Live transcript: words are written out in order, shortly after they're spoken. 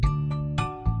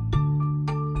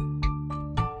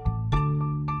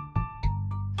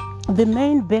the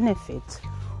main benefit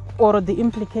or the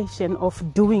implication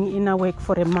of doing inner work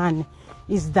for a man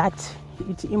is that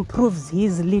it improves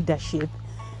his leadership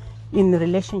in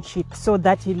relationship, so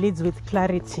that he leads with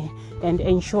clarity and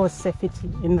ensures safety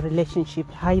in relationship.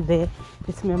 Hi there,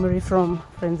 it's Memory from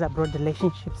Friends Abroad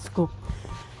Relationship School.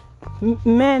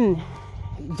 Men,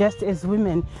 just as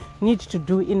women, need to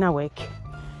do inner work,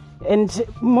 and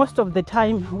most of the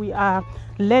time we are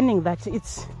learning that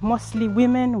it's mostly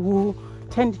women who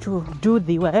tend to do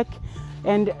the work,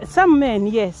 and some men,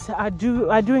 yes, are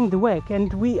doing the work,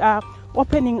 and we are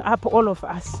opening up, all of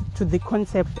us, to the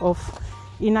concept of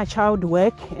inner child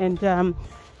work and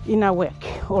inner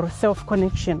work, or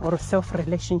self-connection, or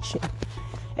self-relationship.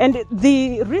 And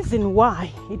the reason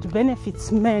why it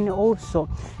benefits men also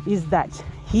is that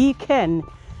he can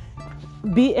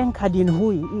be anchored in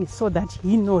who he is, so that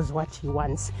he knows what he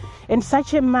wants. And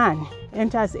such a man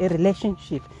enters a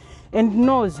relationship and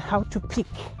knows how to pick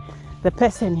the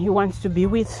person he wants to be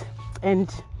with,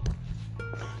 and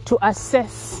to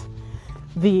assess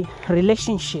the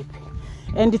relationship,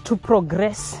 and to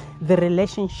progress the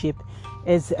relationship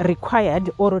as required,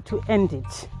 or to end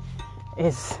it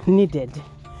as needed.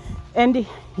 And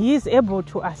he is able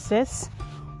to assess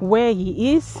where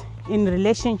he is in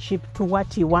relationship to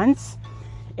what he wants,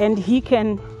 and he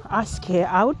can ask her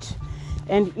out,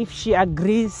 and if she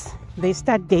agrees, they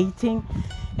start dating,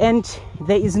 and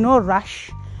there is no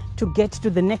rush to get to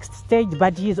the next stage,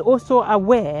 but he is also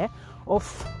aware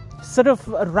of sort of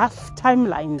rough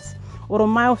timelines or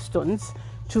milestones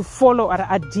to follow or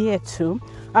adhere to.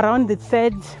 Around the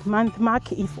 3rd month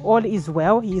mark, if all is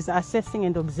well, he is assessing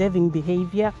and observing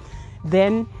behavior,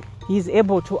 then he is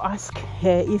able to ask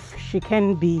her if she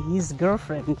can be his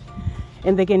girlfriend,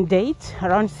 and they can date.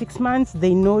 Around 6 months,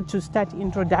 they know to start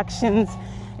introductions,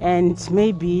 and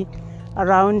maybe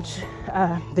around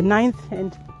the 9th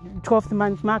and 12th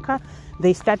month marker,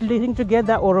 they start living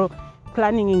together or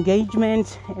planning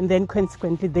engagement, and then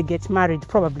consequently they get married,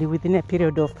 probably within a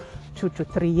period of 2 to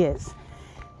 3 years.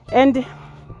 And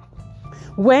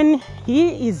when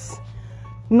he is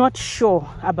not sure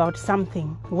about something,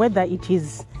 whether it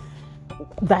is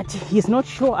that he's not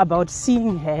sure about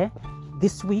seeing her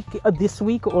this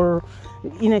week or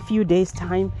in a few days'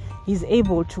 time, he's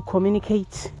able to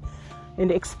communicate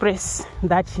and express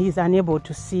that he's unable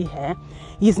to see her.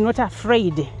 He's not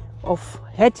afraid of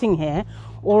hurting her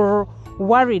or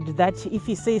worried that if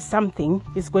he says something,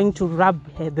 it's going to rub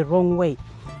her the wrong way,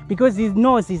 because he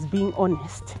knows he's being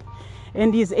honest,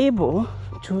 and he's able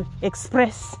to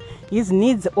express his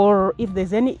needs, or if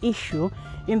there's any issue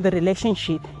in the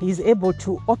relationship, he's able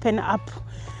to open up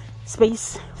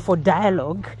space for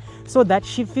dialogue, so that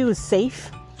she feels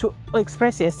safe to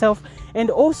express herself and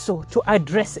also to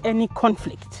address any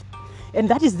conflict. And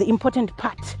that is the important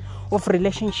part of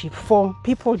relationship, for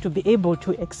people to be able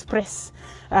to express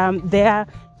their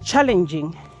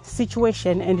challenging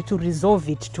situation and to resolve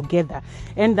it together.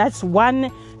 And that's one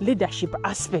leadership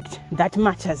aspect that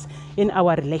matters in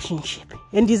our relationship,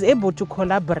 and is able to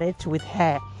collaborate with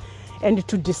her and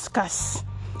to discuss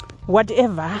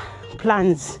whatever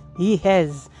plans he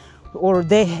has or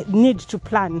they need to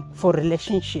plan for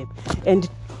relationship, and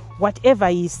whatever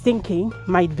he's thinking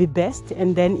might be best,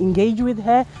 and then engage with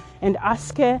her and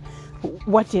ask her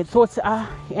what her thoughts are,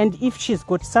 and if she's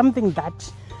got something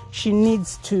that she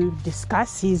needs to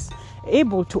discuss, he's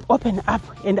able to open up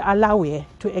and allow her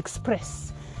to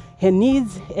express her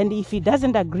needs. And if he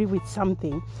doesn't agree with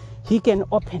something, he can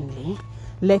openly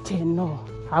let her know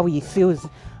how he feels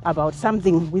about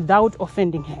something without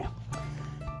offending her.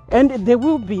 And there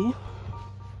will be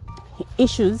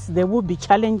issues, there will be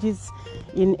challenges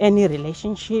in any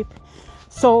relationship,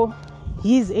 so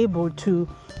he is able to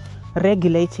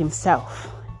regulate himself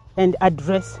and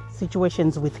address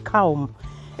situations with calm.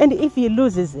 And if he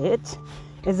loses it,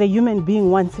 as a human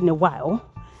being, once in a while,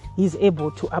 he's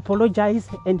able to apologize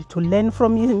and to learn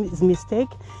from his mistake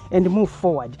and move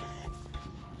forward.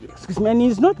 And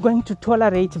he's not going to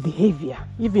tolerate behavior,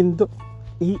 even though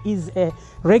he is a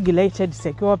regulated,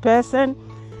 secure person.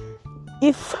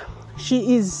 If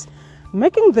she is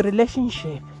making the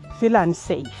relationship feel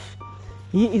unsafe,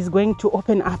 he is going to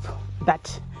open up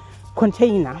that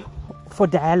container for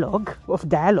dialogue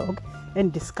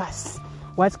and discuss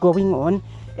what's going on,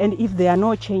 and if there are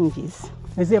no changes,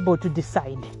 he's able to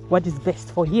decide what is best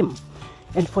for him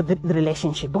and for the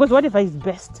relationship, because whatever is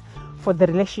best for the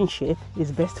relationship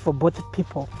is best for both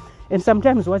people. And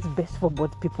sometimes what's best for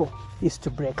both people is to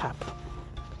break up,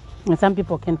 and some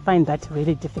people can find that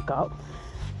really difficult.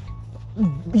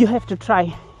 You have to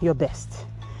try your best,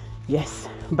 yes,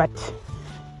 but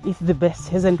if the best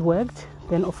hasn't worked,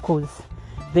 then of course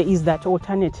there is that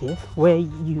alternative where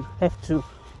you have to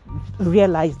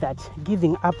realize that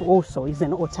giving up also is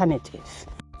an alternative.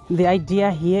 The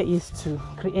idea here is to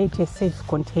create a safe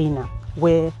container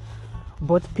where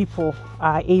both people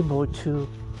are able to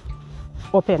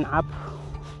open up,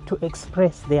 to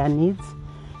express their needs,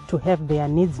 to have their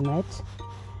needs met,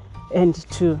 and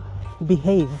to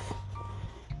behave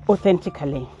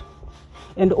authentically,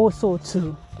 and also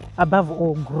to, above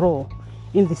all, grow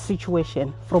in the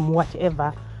situation from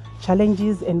whatever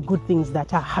challenges and good things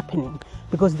that are happening,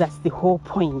 because that's the whole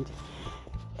point.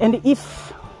 And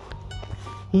if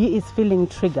he is feeling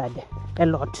triggered a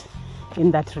lot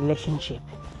in that relationship,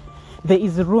 there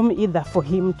is room either for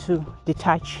him to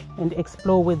detach and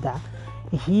explore whether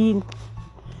he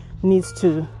needs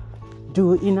to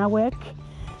do inner work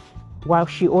while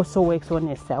she also works on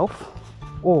herself,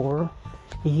 or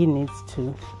he needs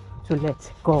to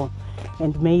let go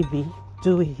and maybe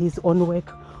do his own work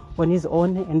on his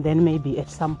own, and then maybe at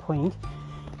some point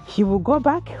he will go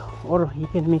back, or he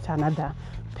can meet another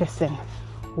person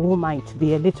who might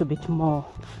be a little bit more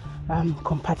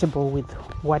compatible with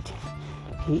what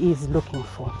he is looking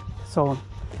for. So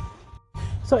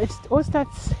it all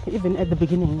starts even at the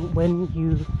beginning when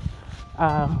you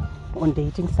are on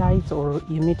dating sites or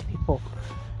you meet people.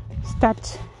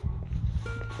 Start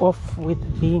off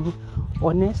with being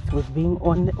honest, with being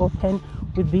open,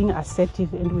 with being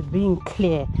assertive, and with being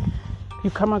clear.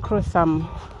 You come across some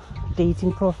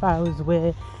dating profiles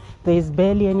where there is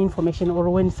barely any information, or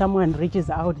when someone reaches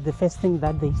out, the first thing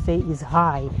that they say is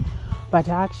hi, but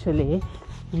actually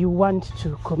you want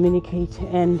to communicate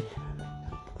and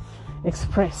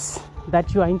express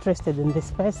that you are interested in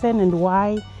this person and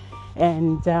why,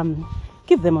 and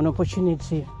give them an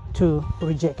opportunity to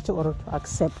reject or to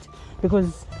accept,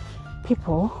 because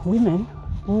women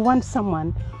who want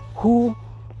someone who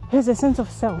has a sense of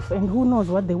self and who knows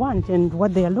what they want and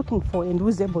what they are looking for, and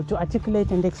who's able to articulate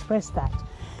and express that,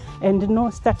 and no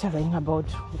stuttering about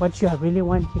what you are really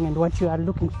wanting and what you are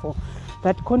looking for.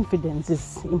 That confidence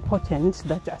is important,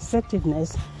 that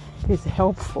assertiveness is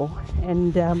helpful,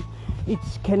 and it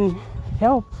can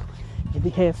help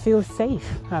her feel safe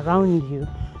around you,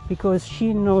 because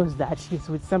she knows that she's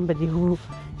with somebody who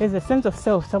has a sense of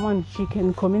self, someone she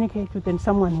can communicate with, and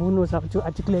someone who knows how to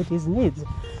articulate his needs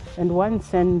and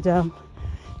wants, and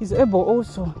is able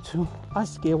also to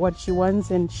ask her what she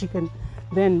wants, and she can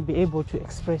then be able to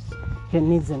express her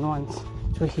needs and wants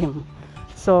to him.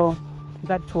 So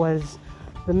that was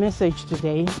the message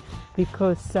today,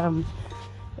 because a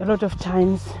lot of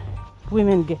times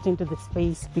women get into the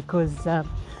space because a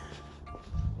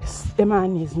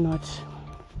man is not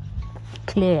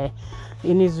clear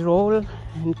in his role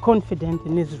and confident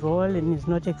in his role, and is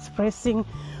not expressing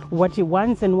what he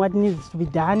wants and what needs to be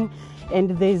done,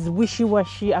 and there's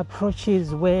wishy-washy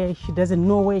approaches where she doesn't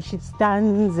know where she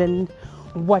stands and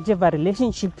whatever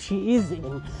relationship she is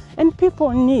in. And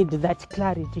people need that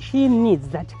clarity. She needs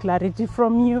that clarity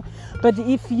from you. But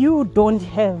if you don't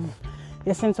have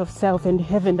a sense of self and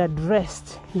haven't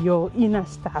addressed your inner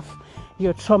stuff,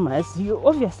 your traumas, you're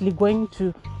obviously going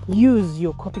to use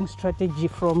your coping strategy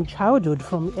from childhood,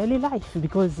 from early life,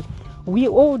 because we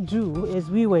all do as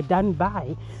we were done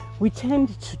by. We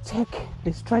tend to take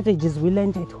the strategies we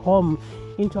learned at home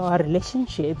into our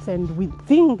relationships, and we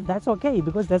think that's okay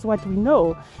because that's what we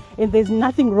know, and there's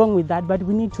nothing wrong with that. But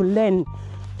we need to learn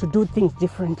to do things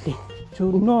differently,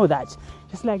 to know that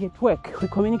just like at work we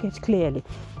communicate clearly,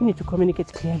 we need to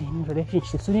communicate clearly in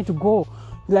relationships. We need to go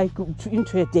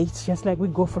into a date just like we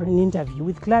go for an interview,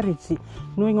 with clarity,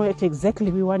 knowing what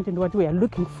exactly we want and what we are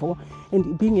looking for,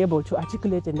 and being able to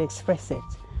articulate and express it.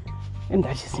 And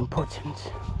that is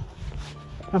important.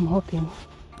 I'm hoping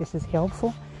this is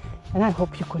helpful, and I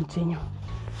hope you continue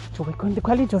to work on the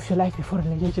quality of your life before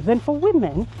relationships. And for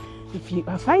women, if you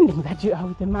are finding that you are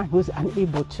with a man who's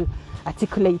unable to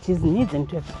articulate his needs and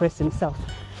to express himself,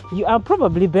 you are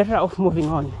probably better off moving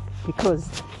on,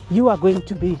 because you are going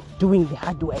to be doing the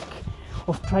hard work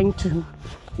of trying to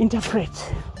interpret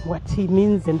what he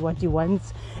means and what he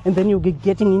wants, and then you'll be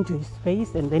getting into his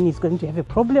space, and then he's going to have a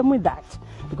problem with that,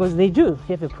 because they do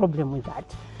have a problem with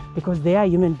that, because they are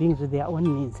human beings with their own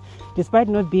needs. Despite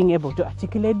not being able to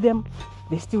articulate them,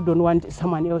 they still don't want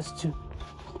someone else to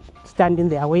stand in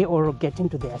their way or get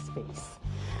into their space.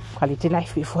 Quality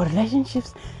life before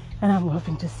relationships, and I'm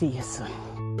hoping to see you soon.